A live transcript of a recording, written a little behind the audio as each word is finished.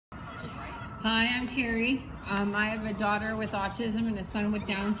Hi, I'm Terry. I have a daughter with autism and a son with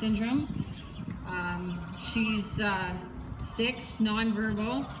Down syndrome. She's 6,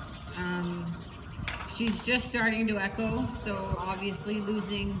 nonverbal. She's just starting to echo, so obviously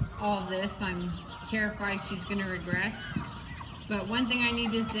losing all of this, I'm terrified she's going to regress. But one thing I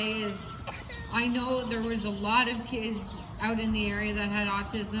need to say is, I know there was a lot of kids out in the area that had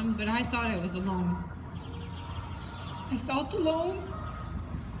autism, but I thought I was alone. I felt alone.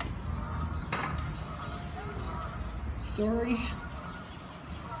 Sorry.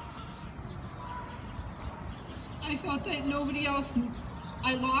 I felt that nobody else knew.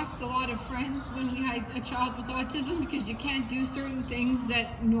 I lost a lot of friends when we had a child with autism because you can't do certain things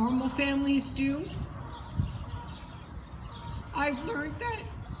that normal families do. I've learned that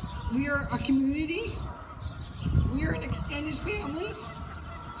we are a community. We are an extended family.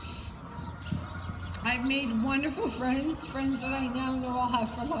 I've made wonderful friends that I now know I'll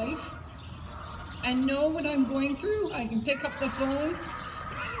have for life. And know what I'm going through. I can pick up the phone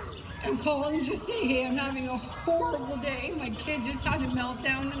and call and just say, hey, I'm having a horrible day. My kid just had a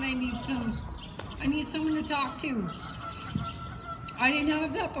meltdown and I need someone to talk to. I didn't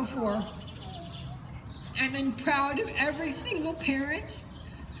have that before. And I'm proud of every single parent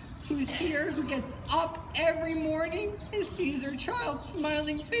who's here, who gets up every morning and sees their child's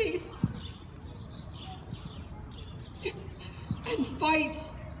smiling face and fights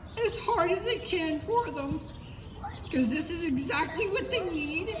as hard as they can for them, because this is exactly what they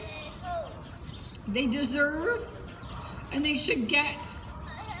need, they deserve, and they should get.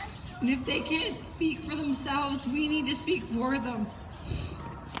 And if they can't speak for themselves, we need to speak for them.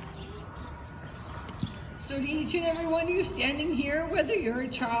 So to each and every one of you standing here, whether you're a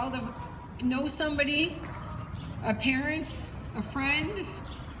child of, know somebody, a parent, a friend,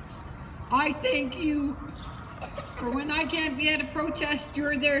 I thank you. For when I can't be at a protest,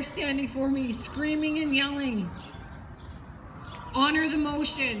 you're there standing for me, screaming and yelling. Honor the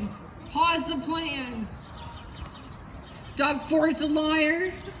motion. Pause the plan. Doug Ford's a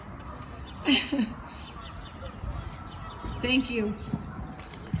liar. Thank you.